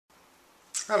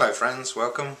Hello friends,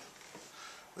 welcome.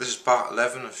 This is part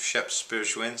 11 of Shep's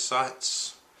Spiritual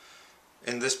Insights.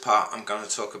 In this part I'm going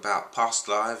to talk about past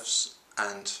lives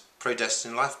and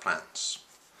predestined life plans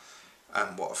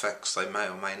and what effects they may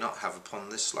or may not have upon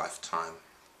this lifetime.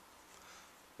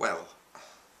 Well,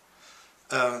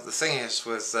 the thing is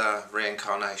with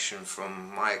reincarnation,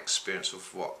 from my experience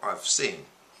of what I've seen,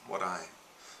 what I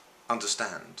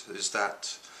understand, is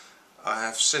that I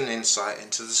have seen insight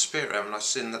into the spirit realm, and I've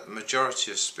seen that the majority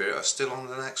of spirit are still on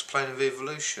the next plane of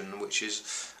evolution, which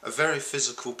is a very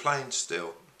physical plane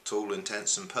still, to all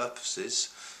intents and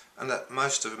purposes, and that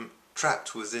most of them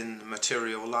trapped within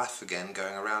material life again,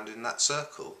 going around in that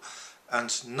circle,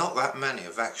 and not that many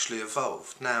have actually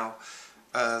evolved. Now,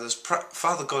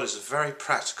 Father God is a very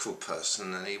practical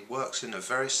person, and he works in a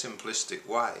very simplistic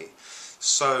way.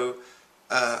 So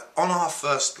on our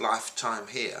first lifetime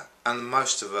here, and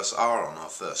most of us are on our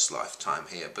first lifetime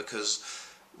here, because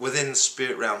within the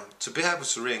spirit realm, to be able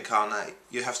to reincarnate,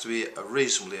 you have to be a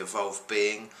reasonably evolved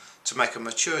being to make a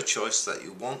mature choice that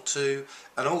you want to,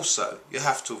 and also you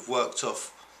have to have worked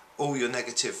off all your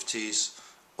negativities,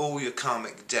 all your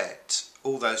karmic debt,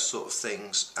 all those sort of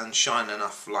things, and shine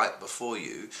enough light before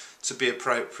you to be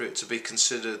appropriate to be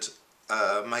considered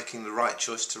making the right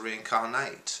choice to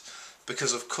reincarnate.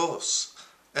 Because of course,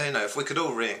 if we could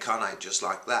all reincarnate just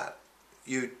like that,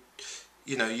 you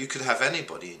could have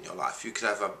anybody in your life. You could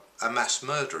have a mass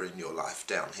murderer in your life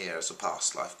down here as a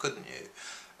past life, couldn't you?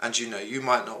 And you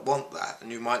might not want that,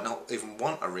 and you might not even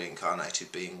want a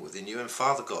reincarnated being within you, and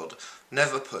Father God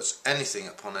never puts anything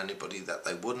upon anybody that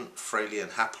they wouldn't freely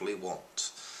and happily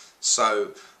want.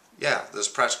 So yeah, there's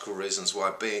practical reasons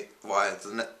why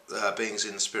the beings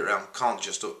in the spirit realm can't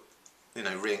just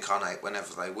reincarnate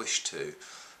whenever they wish to.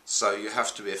 So you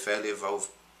have to be a fairly evolved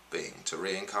being to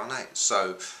reincarnate.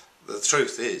 So the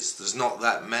truth is, there's not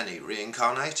that many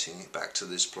reincarnating back to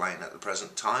this plane at the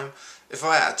present time. If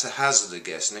I had to hazard a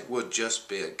guess, and it would just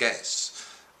be a guess,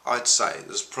 I'd say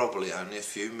there's probably only a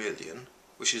few million,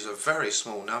 which is a very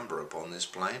small number upon this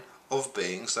plane, of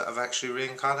beings that have actually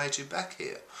reincarnated back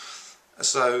here.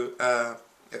 So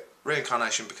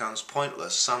reincarnation becomes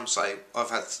pointless. Some say I've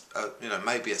had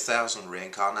maybe 1,000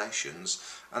 reincarnations,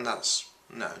 and that's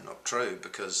not true,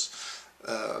 because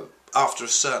after a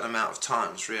certain amount of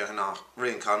times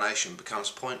reincarnation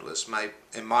becomes pointless.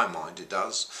 In my mind it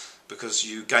does, because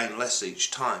you gain less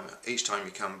each time. Each time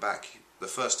you come back, the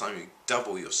first time you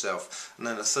double yourself, and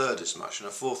then a third as much, and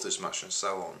a fourth as much, and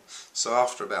so on. So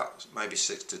after about maybe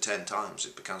 6 to 10 times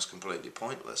it becomes completely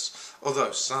pointless,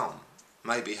 although some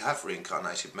maybe have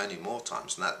reincarnated many more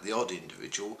times than that, the odd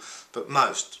individual, but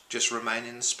most just remain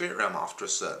in the spirit realm after a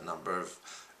certain number of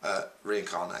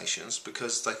reincarnations,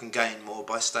 because they can gain more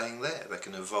by staying there, they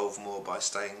can evolve more by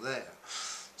staying there.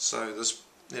 So there's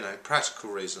practical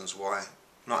reasons why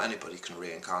not anybody can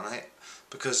reincarnate,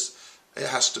 because it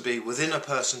has to be within a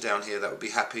person down here that would be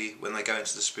happy when they go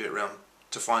into the spirit realm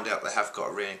to find out they have got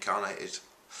a reincarnated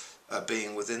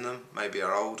being within them, maybe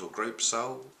our old or group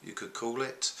soul, you could call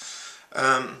it.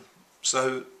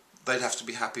 So they'd have to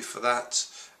be happy for that,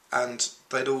 and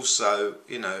they'd also,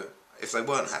 if they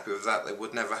weren't happy with that, they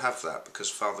would never have that, because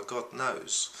Father God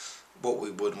knows what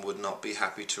we would and would not be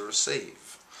happy to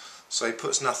receive. So he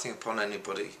puts nothing upon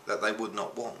anybody that they would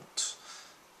not want.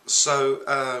 So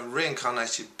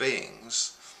reincarnated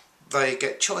beings, they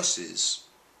get choices.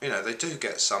 They do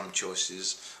get some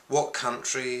choices. What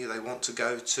country they want to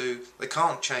go to. They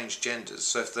can't change genders,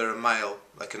 so if they're a male,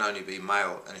 they can only be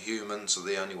male, and humans are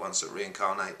the only ones that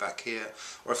reincarnate back here.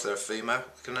 Or if they're a female,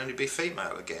 they can only be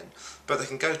female again. But they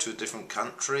can go to a different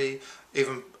country,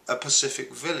 even a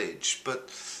Pacific village. But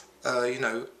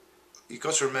you've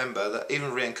got to remember that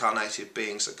even reincarnated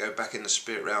beings that go back in the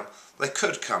spirit realm, they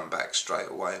could come back straight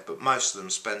away, but most of them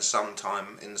spend some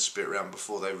time in the spirit realm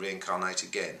before they reincarnate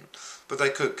again. But they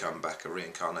could come back a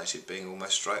reincarnated being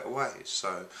almost straight away.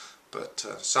 So, but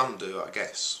some do, I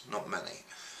guess, not many.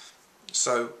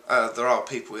 So there are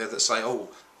people here that say, "Oh,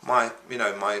 my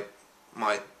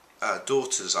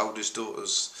oldest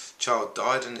daughter's child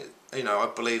died, and I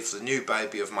believe the new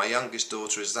baby of my youngest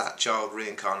daughter is that child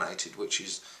reincarnated," which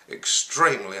is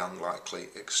extremely unlikely,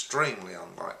 because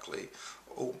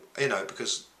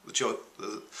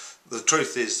the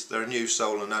truth is they're a new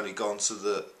soul and only gone to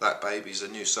that baby's a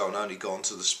new soul and only gone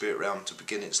to the spirit realm to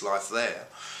begin its life there,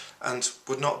 and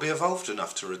would not be evolved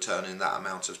enough to return in that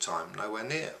amount of time, nowhere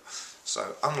near.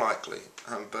 So unlikely,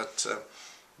 but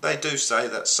they do say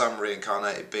that some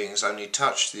reincarnated beings only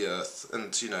touch the earth,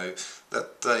 and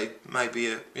that they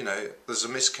maybe there's a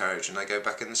miscarriage and they go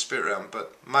back in the spirit realm.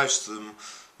 But most of them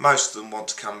want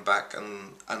to come back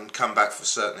and come back for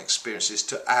certain experiences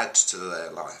to add to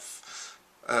their life.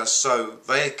 So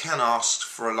they can ask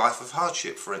for a life of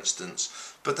hardship, for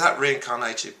instance, but that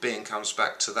reincarnated being comes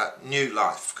back to that new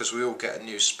life, because we all get a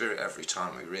new spirit every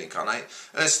time we reincarnate,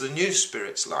 and it's the new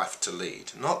spirit's life to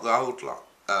lead, not the old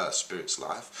spirit's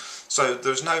life. So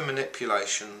there's no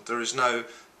manipulation, there is no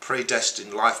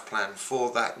predestined life plan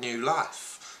for that new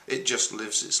life. It just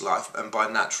lives its life, and by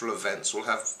natural events will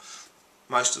have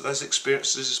most of those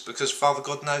experiences, because Father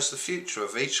God knows the future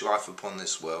of each life upon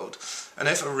this world. And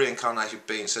if a reincarnated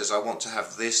being says, I want to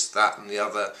have this, that and the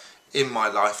other in my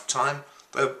lifetime,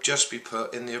 they'll just be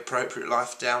put in the appropriate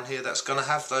life down here that's going to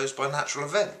have those by natural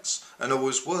events, and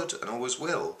always would and always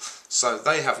will. So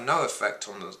they have no effect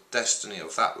on the destiny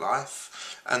of that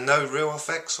life, and no real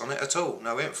effects on it at all,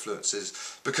 no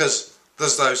influences, because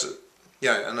there's those that, you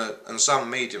know, and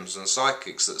some mediums and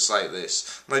psychics that say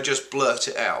this, and they just blurt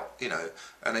it out, you know,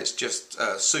 and it's just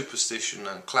superstition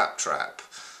and claptrap.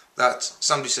 That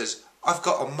somebody says, I've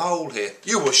got a mole here,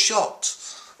 you were shot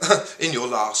in your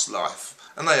last life,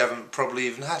 and they haven't probably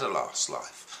even had a last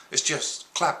life. It's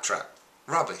just claptrap,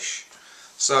 rubbish.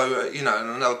 So, you know, and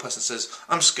another person says,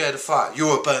 I'm scared of fire, you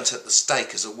were burnt at the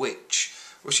stake as a witch,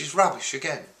 which is rubbish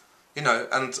again, you know,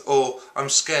 and or I'm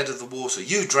scared of the water,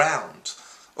 you drowned.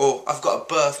 Or I've got a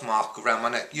birthmark around my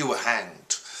neck, you were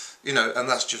hanged. You know, and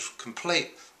that's just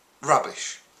complete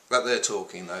rubbish that they're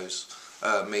talking, those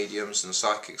mediums and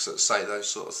psychics that say those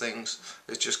sort of things.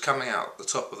 It's just coming out the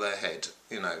top of their head,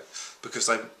 you know, because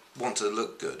they want to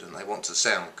look good and they want to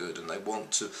sound good and they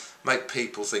want to make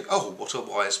people think, oh, what a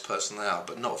wise person they are,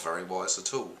 but not very wise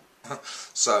at all.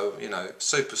 So, you know,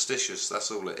 superstitious, that's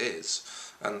all it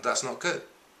is, and that's not good.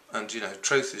 And, you know,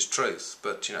 truth is truth,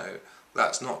 but, you know,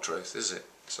 that's not truth, is it?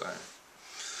 So,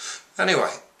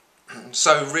 anyway,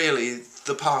 so really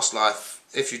the past life,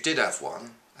 if you did have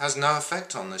one, has no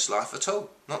effect on this life at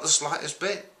all, not the slightest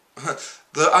bit.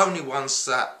 The only ones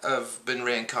that have been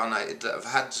reincarnated that have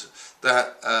had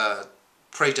that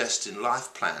predestined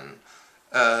life plan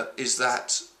is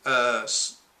that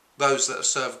those that have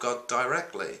served God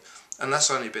directly, and that's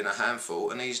only been a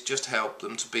handful, and he's just helped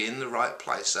them to be in the right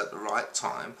place at the right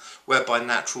time, where by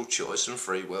natural choice and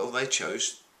free will they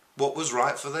chose what was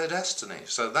right for their destiny.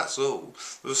 So that's all.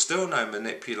 There was still no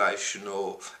manipulation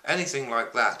or anything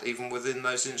like that, even within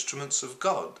those instruments of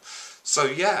God. So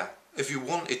yeah, if you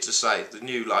wanted to say the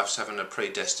new life's having a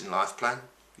predestined life plan,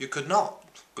 you could not,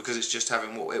 because it's just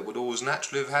having what it would always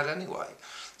naturally have had anyway.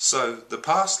 So the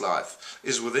past life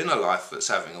is within a life that's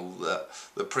having all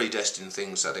the predestined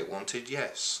things that it wanted,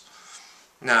 yes.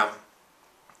 Now,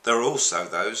 there are also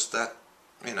those that,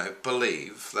 you know,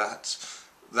 believe that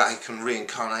they can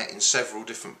reincarnate in several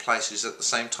different places at the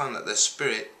same time, that their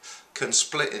spirit can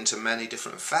split into many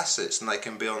different facets, and they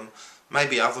can be on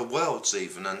maybe other worlds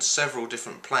even, and several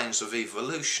different planes of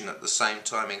evolution at the same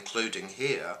time, including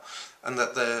here, and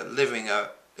that they're living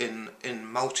in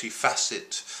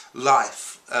multi-facet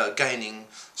life, gaining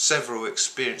several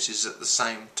experiences at the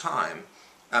same time,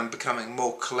 and becoming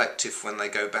more collective when they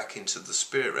go back into the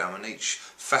spirit realm, and each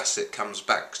facet comes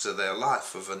back to their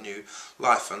life of a new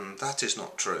life. And that is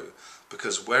not true,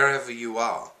 because wherever you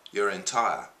are, you're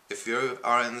entire. If you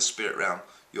are in the spirit realm,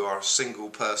 you are a single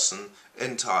person,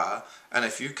 entire, and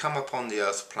if you come upon the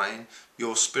earth plane,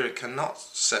 your spirit cannot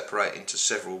separate into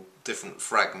several different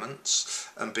fragments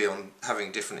and be on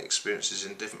having different experiences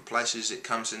in different places. It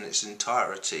comes in its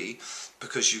entirety,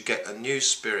 because you get a new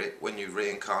spirit when you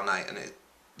reincarnate, and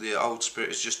the old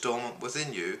spirit is just dormant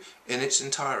within you in its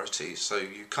entirety, so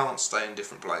you can't stay in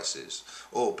different places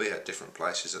or be at different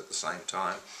places at the same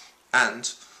time.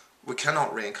 And we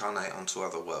cannot reincarnate onto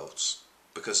other worlds,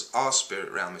 because our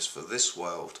spirit realm is for this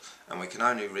world, and we can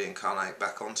only reincarnate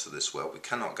back onto this world. We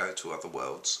cannot go to other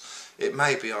worlds. It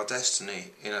may be our destiny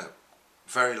in a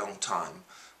very long time,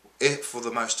 if for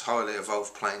the most highly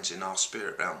evolved planes in our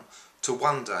spirit realm, to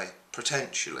one day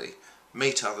potentially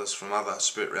meet others from other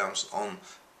spirit realms on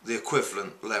the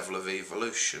equivalent level of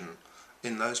evolution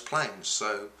in those planes.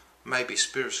 So maybe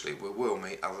spiritually we will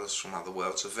meet others from other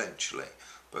worlds eventually,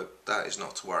 but that is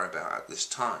not to worry about at this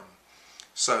time.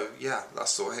 So yeah,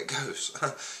 that's the way it goes.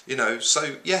 You know,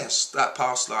 so yes, that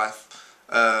past life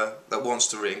that wants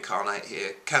to reincarnate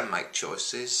here can make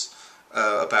choices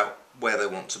about where they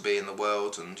want to be in the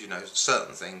world, and, you know,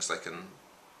 certain things they can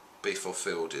be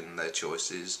fulfilled in their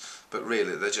choices, but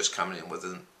really they're just coming in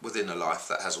within a life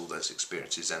that has all those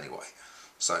experiences anyway.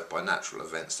 So by natural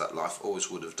events, that life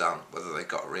always would have done, whether they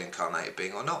got a reincarnated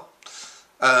being or not.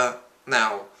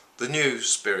 Now, the new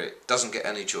spirit doesn't get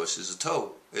any choices at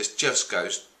all. It just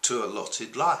goes to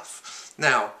allotted life.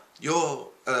 Now,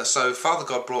 so Father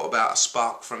God brought about a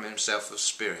spark from himself of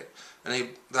spirit, and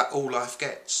that all life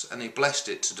gets, and he blessed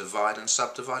it to divide and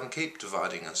subdivide and keep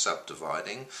dividing and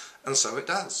subdividing, and so it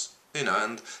does,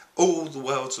 and all the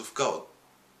worlds of God,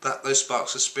 those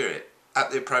sparks of spirit, at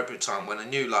the appropriate time when a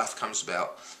new life comes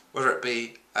about, whether it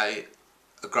be a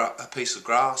piece of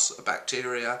grass, a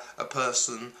bacteria, a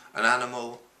person, an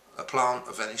animal, a plant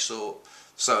of any sort.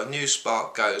 So a new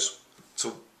spark goes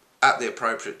to, at the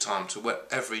appropriate time, to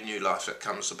every new life that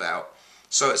comes about.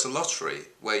 So it's a lottery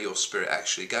where your spirit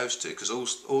actually goes to, because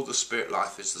all the spirit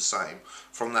life is the same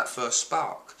from that first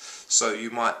spark. So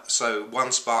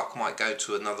one spark might go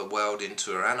to another world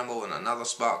into an animal, and another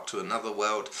spark to another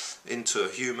world into a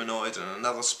humanoid, and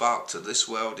another spark to this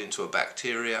world into a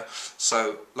bacteria.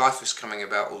 So life is coming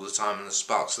about all the time, and the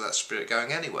sparks of that spirit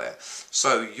going anywhere.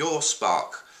 So your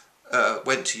spark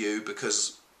went to you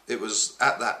because it was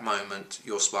at that moment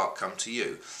your spark come to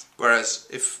you. Whereas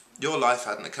if your life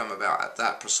hadn't come about at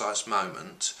that precise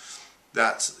moment,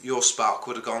 that your spark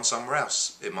would have gone somewhere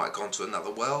else. It might have gone to another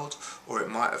world, or it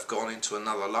might have gone into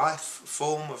another life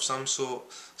form of some sort.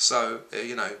 So,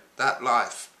 that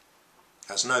life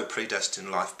has no predestined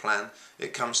life plan.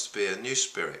 It comes to be a new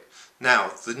spirit.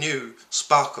 Now, the new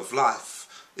spark of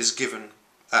life is given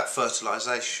at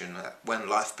fertilization, when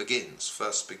life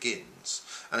first begins,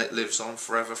 and it lives on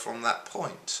forever from that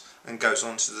point, and goes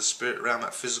on to the spirit realm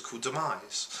at physical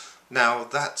demise. Now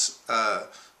that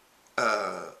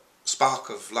spark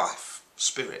of life,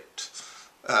 spirit,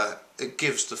 it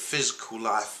gives the physical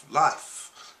life,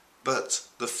 but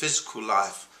the physical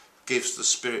life gives the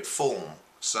spirit form.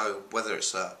 So whether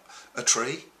it's a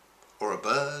tree, or a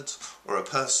bird, or a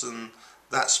person,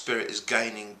 that spirit is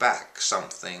gaining back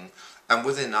something. And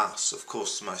within us, of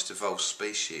course, the most evolved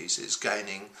species, is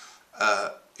gaining,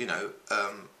 the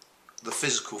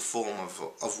physical form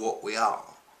of what we are.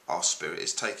 Our spirit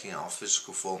is taking our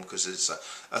physical form because it's a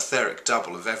etheric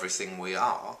double of everything we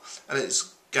are, and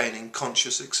it's gaining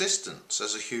conscious existence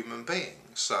as a human being.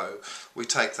 So we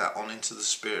take that on into the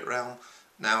spirit realm.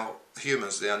 Now,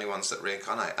 humans are the only ones that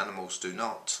reincarnate. Animals do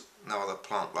not. No other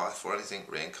plant life or anything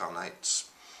reincarnates.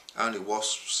 Only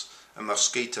wasps and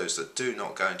mosquitoes that do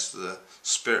not go into the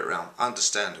spirit realm,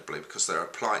 understandably, because they're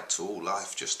applied to all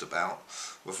life just about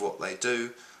with what they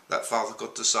do. That Father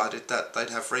God decided that they'd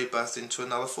have rebirth into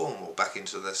another form, or back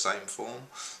into their same form.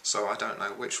 So I don't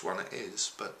know which one it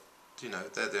is, but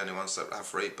they're the only ones that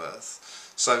have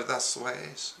rebirth. So that's the way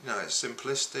it is. It's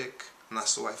simplistic, and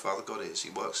that's the way Father God is. He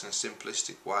works in a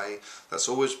simplistic way that's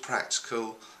always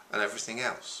practical and everything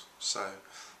else. So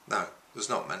no, there's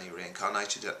not many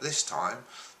reincarnated at this time.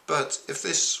 But if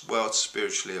this world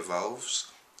spiritually evolves,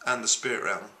 and the spirit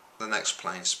realm, the next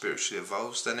plane, spiritually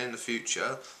evolves, then in the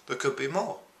future there could be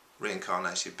more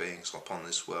reincarnated beings upon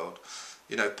this world.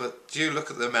 But do you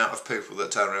look at the amount of people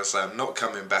that turn around and say, I'm not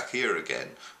coming back here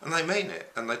again, and they mean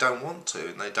it, and they don't want to,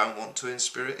 and they don't want to in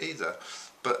spirit either.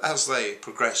 But as they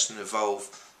progress and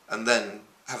evolve, and then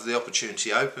have the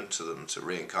opportunity open to them to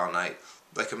reincarnate,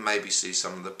 they can maybe see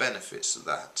some of the benefits of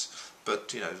that. But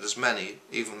there's many,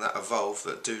 even that evolve,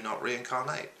 that do not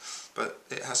reincarnate. But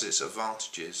it has its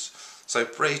advantages. So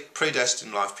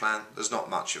predestined life plan, there's not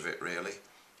much of it really,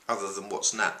 other than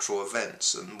what's natural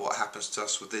events and what happens to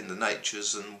us within the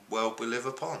natures and world we live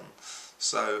upon.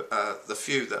 So the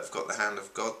few that have got the hand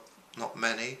of God, not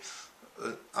many.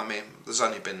 There's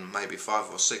only been maybe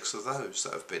 5 or 6 of those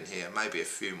that have been here, maybe a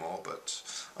few more, but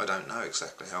I don't know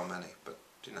exactly how many. But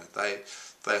they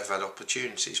have had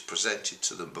opportunities presented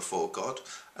to them before God,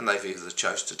 and they've either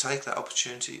chose to take that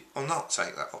opportunity or not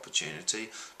take that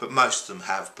opportunity, but most of them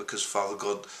have, because Father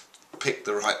God picked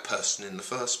the right person in the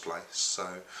first place. So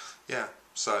yeah,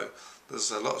 so there's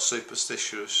a lot of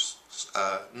superstitious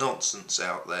nonsense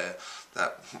out there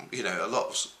that a lot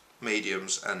of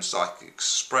mediums and psychics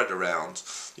spread around,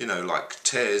 like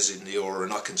tears in the aura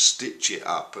and I can stitch it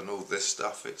up and all this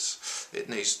stuff. It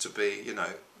needs to be,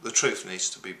 the truth needs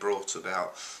to be brought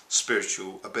about,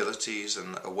 spiritual abilities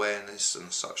and awareness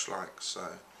and such like. So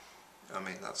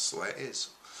that's the way it is.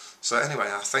 So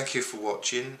anyway, I thank you for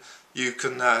watching. You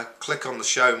can click on the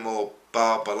show more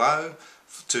bar below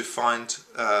to find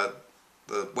the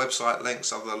website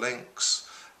links, other links,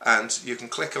 and you can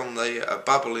click on the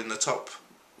bubble in the top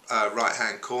right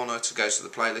hand corner to go to the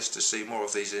playlist to see more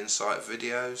of these insight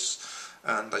videos,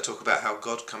 and they talk about how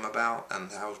God come about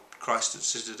and how Christ and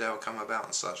Citadel come about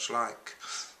and such like.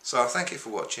 So I thank you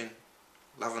for watching.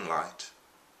 Love and light,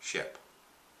 Shep.